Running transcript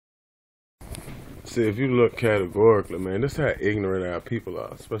See, if you look categorically, man, this is how ignorant our people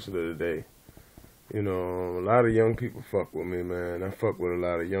are, especially today. You know, a lot of young people fuck with me, man. I fuck with a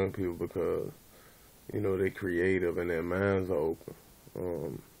lot of young people because, you know, they creative and their minds are open.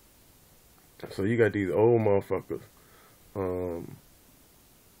 Um, so you got these old motherfuckers um,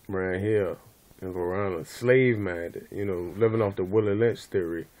 around here in Verona, slave-minded, you know, living off the Willie Lynch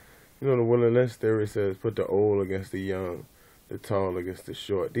theory. You know, the Willie Lynch theory says put the old against the young, the tall against the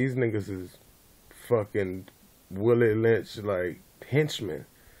short. These niggas is fucking Willie Lynch, like, henchmen.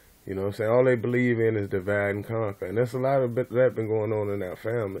 You know what I'm saying? All they believe in is divide and conquer. And there's a lot of that been going on in our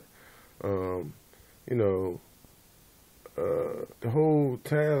family. Um, you know, the whole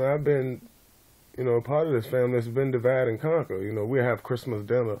time I've been, you know, part of this family has been divide and conquer. You know, we have Christmas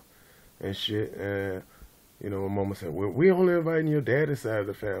dinner and shit. And, you know, my mama said, well, we only inviting your daddy's side of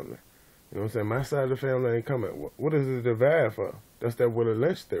the family. You know what I'm saying? My side of the family ain't coming. What is it divide for? That's that Willie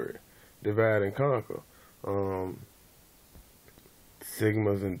Lynch theory. Divide and conquer.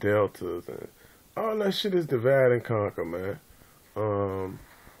 Sigmas and deltas and all that shit is divide and conquer, man.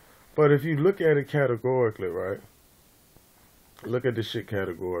 But if you look at it categorically, right? Look at the shit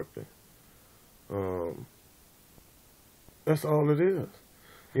categorically. Um, that's all it is.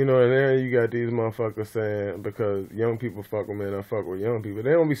 You know, and then you got these motherfuckers saying because young people fuck with me and I fuck with young people.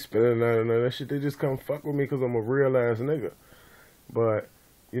 They don't be spending none of that shit. They just come fuck with me because I'm a real ass nigga. But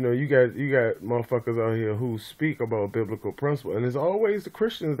you know, you got motherfuckers out here who speak about biblical principles, and it's always the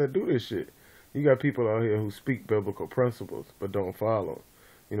Christians that do this shit. You got people out here who speak biblical principles but don't follow.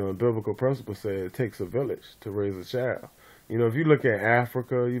 You know, biblical principles say it takes a village to raise a child. You know, if you look at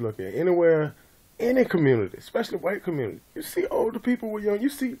Africa, you look at anywhere, any community, especially white community, you see older people with young, you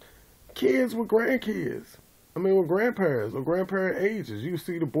see kids with grandkids. I mean, with grandparents or grandparent ages. You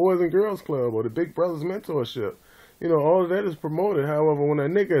see the Boys and Girls Club or the Big Brothers Mentorship. You know, all of that is promoted. However, when a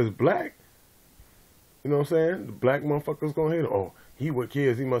nigga is black, you know what I'm saying? The black motherfucker's gonna hate him. Oh, he with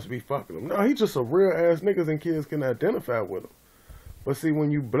kids, he must be fucking them. No, he just a real ass niggas and kids can identify with him. But see,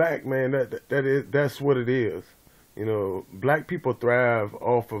 when you black, man, that's what it is. You know, black people thrive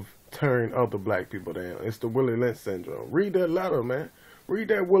off of tearing other black people down. It's the Willie Lynch syndrome. Read that letter, man. Read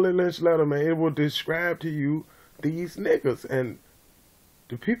that Willie Lynch letter, man. It will describe to you these niggas. And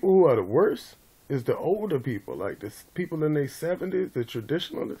the people who are the worst is the older people, like the people in their 70s, the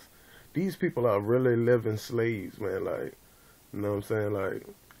traditionalists. These people are really living slaves, man. Like, you know what I'm saying? Like,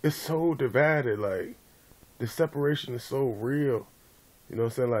 it's so divided. Like, the separation is so real. You know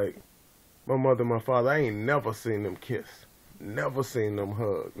what I'm saying? Like, my mother and my father, I ain't never seen them kiss. Never seen them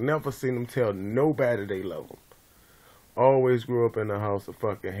hug. Never seen them tell nobody they love them. Always grew up in a house of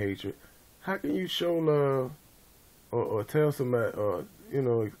fucking hatred. How can you show love or tell somebody, or, you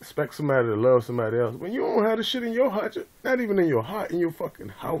know, expect somebody to love somebody else when you don't have the shit in your heart? Not even in your heart, in your fucking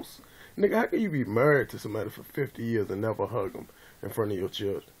house. Nigga, how can you be married to somebody for 50 years and never hug them in front of your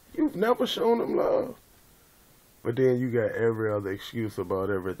children? You've never shown them love. But then you got every other excuse about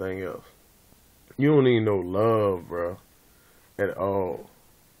everything else. You don't need no love, bro, at all.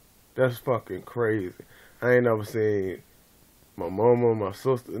 That's fucking crazy. I ain't never seen my mama, my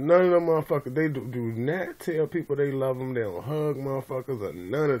sister, none of them motherfuckers, they do not tell people they love them. They don't hug motherfuckers or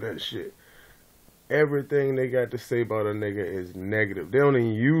none of that shit. Everything they got to say about a nigga is negative. They don't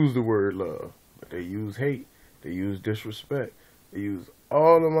even use the word love, but they use hate. They use disrespect. They use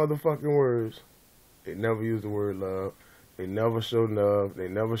all the motherfucking words. They never use the word love. They never show love. They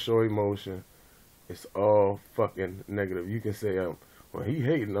never show emotion. It's all fucking negative. You can say, well, he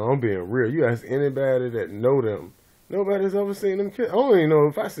hating. No, I'm being real. You ask anybody that know them, nobody's ever seen them kiss. I don't even know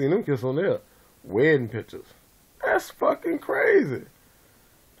if I seen them kiss on their wedding pictures. That's fucking crazy.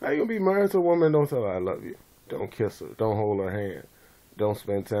 How you gonna be married to a woman and don't tell her I love you? Don't kiss her. Don't hold her hand. Don't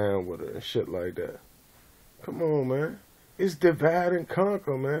spend time with her and shit like that. Come on, man. It's divide and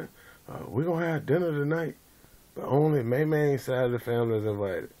conquer, man. We gonna have dinner tonight, but only May side of the family is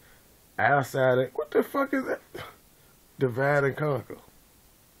invited. Our side, what the fuck is that? Divide and conquer.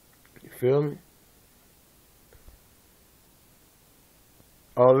 You feel me?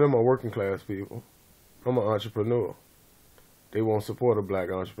 All of them are working class people. I'm an entrepreneur. They won't support a black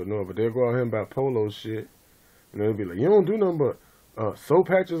entrepreneur, but they'll go out here and buy polo shit. And they'll be like, you don't do nothing but soap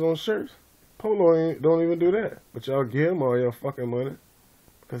patches on shirts. Polo don't even do that. But y'all give him all your fucking money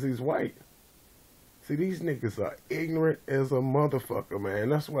because he's white. See, these niggas are ignorant as a motherfucker, man.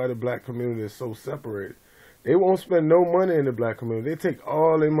 That's why the black community is so separated. They won't spend no money in the black community. They take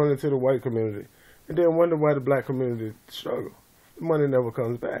all their money to the white community and then wonder why the black community struggle. The money never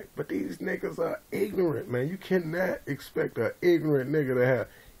comes back. But these niggas are ignorant, man. You cannot expect an ignorant nigga to have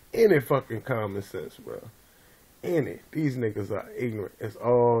any fucking common sense, bro. any. These niggas are ignorant. It's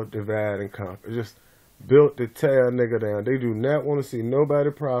all divide and conquer. Just built to tear a nigga down. They do not want to see nobody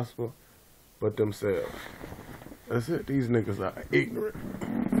prosper but themselves. That's it. These niggas are ignorant.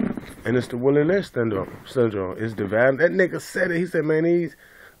 And it's the Willie Lynch syndrome. It's divide. That nigga said it. He said, man, these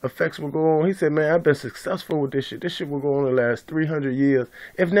effects will go on. He said, man, I've been successful with this shit. This shit will go on the last 300 years,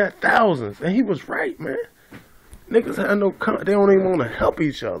 if not thousands. And he was right, man. Niggas have no they don't even want to help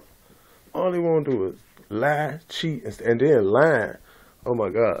each other. All they want to do is lie, cheat, and then lie. Oh my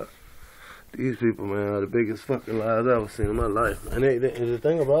God. These people, man, are the biggest fucking lies I've ever seen in my life. And the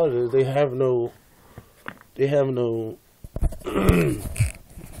thing about it is they have no they don't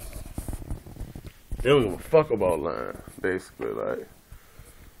give a fuck about lying, basically. Like,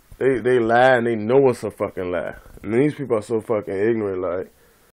 they lie and they know it's a fucking lie. And these people are so fucking ignorant, like,